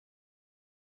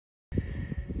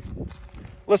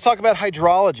Let's talk about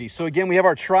hydrology. So again, we have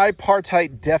our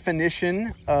tripartite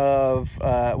definition of,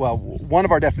 well, one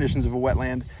of our definitions of a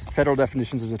wetland, federal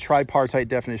definitions, is a tripartite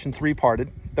definition, three-parted.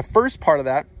 The first part of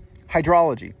that,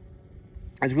 hydrology.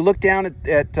 As we look down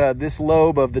at this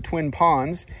lobe of the Twin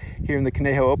Ponds here in the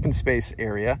Conejo open space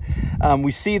area,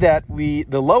 we see that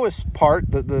the lowest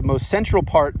part, the most central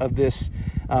part of this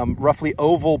roughly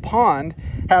oval pond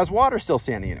has water still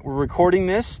standing in it. We're recording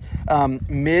this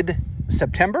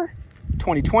mid-September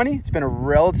 2020. It's been a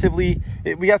relatively,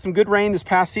 we got some good rain this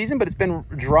past season, but it's been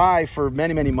dry for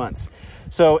many, many months.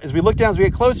 So as we look down, as we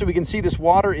get closer, we can see this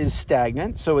water is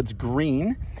stagnant, so it's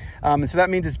green. And so that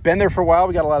means it's been there for a while.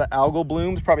 We got a lot of algal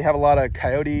blooms, probably have a lot of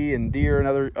coyote and deer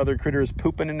and other critters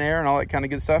pooping in there and all that kind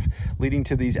of good stuff, leading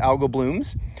to these algal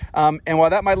blooms. And while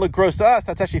that might look gross to us,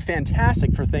 that's actually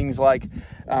fantastic for things like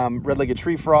red-legged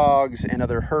tree frogs and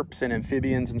other herps and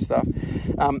amphibians and stuff.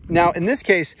 Now, in this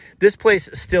case, this place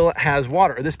still has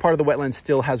water, or this part of the wetland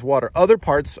still has water. Other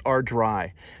parts are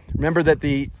dry. Remember that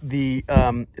the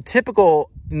typical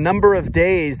number of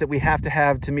days that we have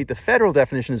to meet the federal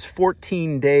definition is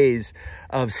 14 days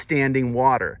of standing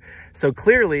water. So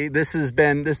clearly this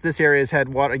area has had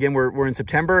water. Again, we're in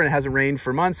September and it hasn't rained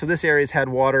for months. So this area has had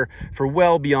water for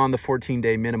well beyond the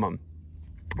 14-day minimum.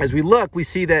 As we look, we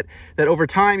see that over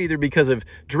time, either because of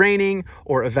draining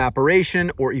or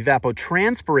evaporation or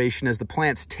evapotranspiration, as the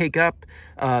plants take up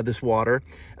this water,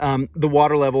 the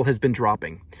water level has been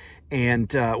dropping.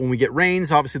 And when we get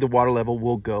rains, obviously the water level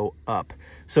will go up.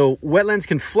 So wetlands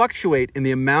can fluctuate in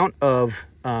the amount of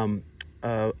water.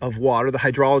 The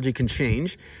hydrology can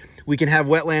change. We can have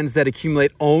wetlands that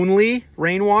accumulate only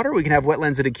rainwater. We can have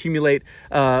wetlands that accumulate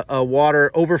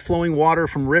overflowing water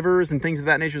from rivers and things of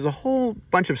that nature. There's a whole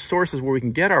bunch of sources where we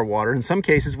can get our water. In some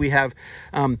cases, we have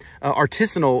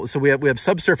artisanal, so we have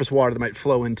subsurface water that might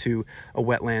flow into a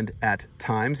wetland at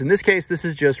times. In this case, this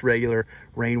is just regular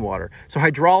rainwater. So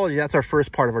hydrology, that's our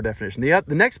first part of our definition. The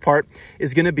next part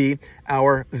is going to be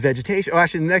our vegetation. Oh,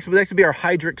 actually, the next would be our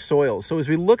hydric soils. So as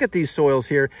we look at these soils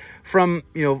here from,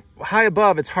 high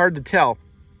above, it's hard to tell.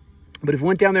 But if we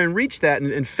went down there and reached that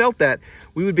and felt that,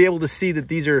 we would be able to see that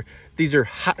these are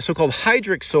so-called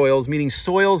hydric soils, meaning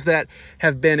soils that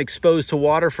have been exposed to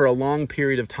water for a long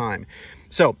period of time.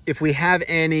 So if we have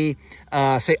any,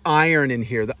 say, iron in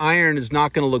here, the iron is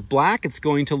not going to look black. It's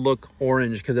going to look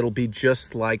orange because it'll be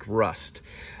just like rust.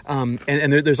 And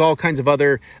there's all kinds of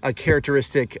other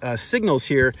characteristic signals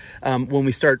here when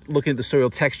we start looking at the soil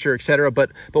texture, etc.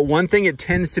 But one thing, it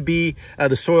tends to be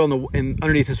the soil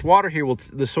underneath this water here,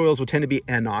 the soils will tend to be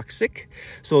anoxic.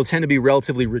 So they'll tend to be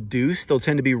relatively reduced. They'll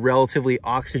tend to be relatively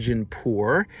oxygen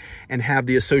poor and have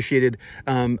the associated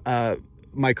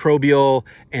microbial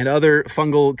and other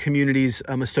fungal communities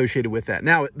associated with that.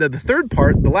 Now, the third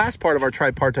part, the last part of our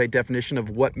tripartite definition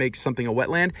of what makes something a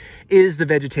wetland is the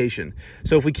vegetation.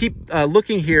 So if we keep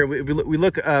looking here, we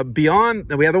look beyond,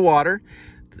 we have the water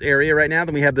area right now,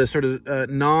 then we have the sort of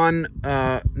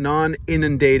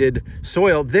non-inundated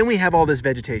soil, then we have all this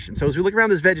vegetation. So as we look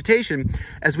around this vegetation,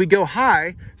 as we go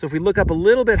high, so if we look up a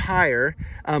little bit higher,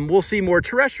 we'll see more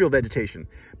terrestrial vegetation.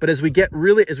 But as we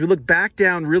look back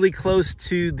down really close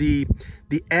to the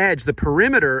edge, the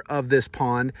perimeter of this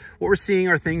pond, what we're seeing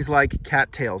are things like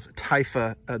cattails,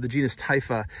 typha, the genus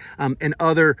typha, and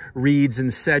other reeds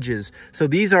and sedges. So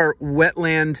these are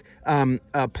wetland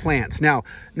plants. Now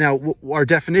our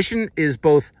definition is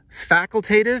both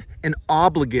facultative and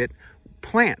obligate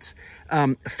plants.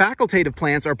 Facultative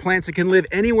plants are plants that can live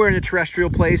anywhere in a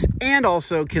terrestrial place and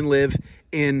also can live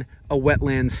in a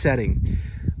wetland setting.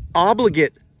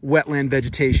 Obligate wetland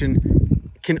vegetation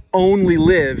can only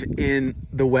live in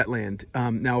the wetland.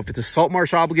 Now, if it's a salt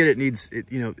marsh obligate,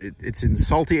 it's in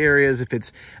salty areas. If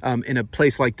it's in a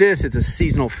place like this, it's a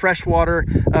seasonal freshwater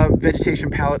vegetation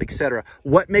palette, etc.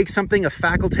 What makes something a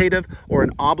facultative or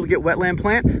an obligate wetland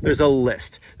plant? There's a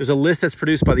list. There's a list that's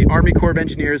produced by the Army Corps of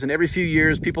Engineers, and every few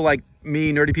years, people like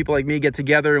me, nerdy people like me, get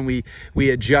together and we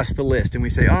adjust the list and we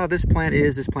say, oh, this plant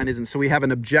is, this plant isn't. So we have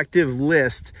an objective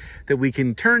list that we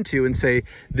can turn to and say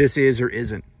this is or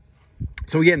isn't.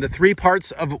 So again, the three parts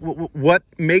of what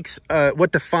defines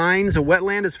a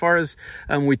wetland as far as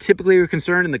we typically are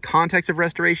concerned in the context of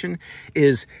restoration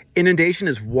is inundation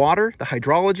is water, the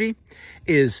hydrology,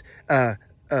 is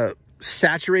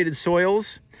saturated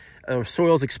soils,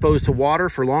 soils exposed to water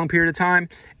for a long period of time,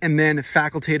 and then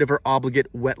facultative or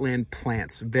obligate wetland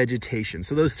plants, vegetation.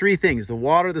 So those three things, the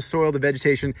water, the soil, the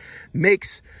vegetation,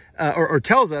 makes or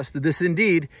tells us that this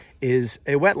indeed is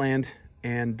a wetland.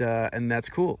 And that's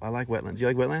cool. I like wetlands. You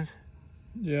like wetlands?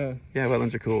 Yeah. Yeah,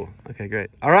 wetlands are cool. Okay,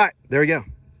 great. All right, there we go.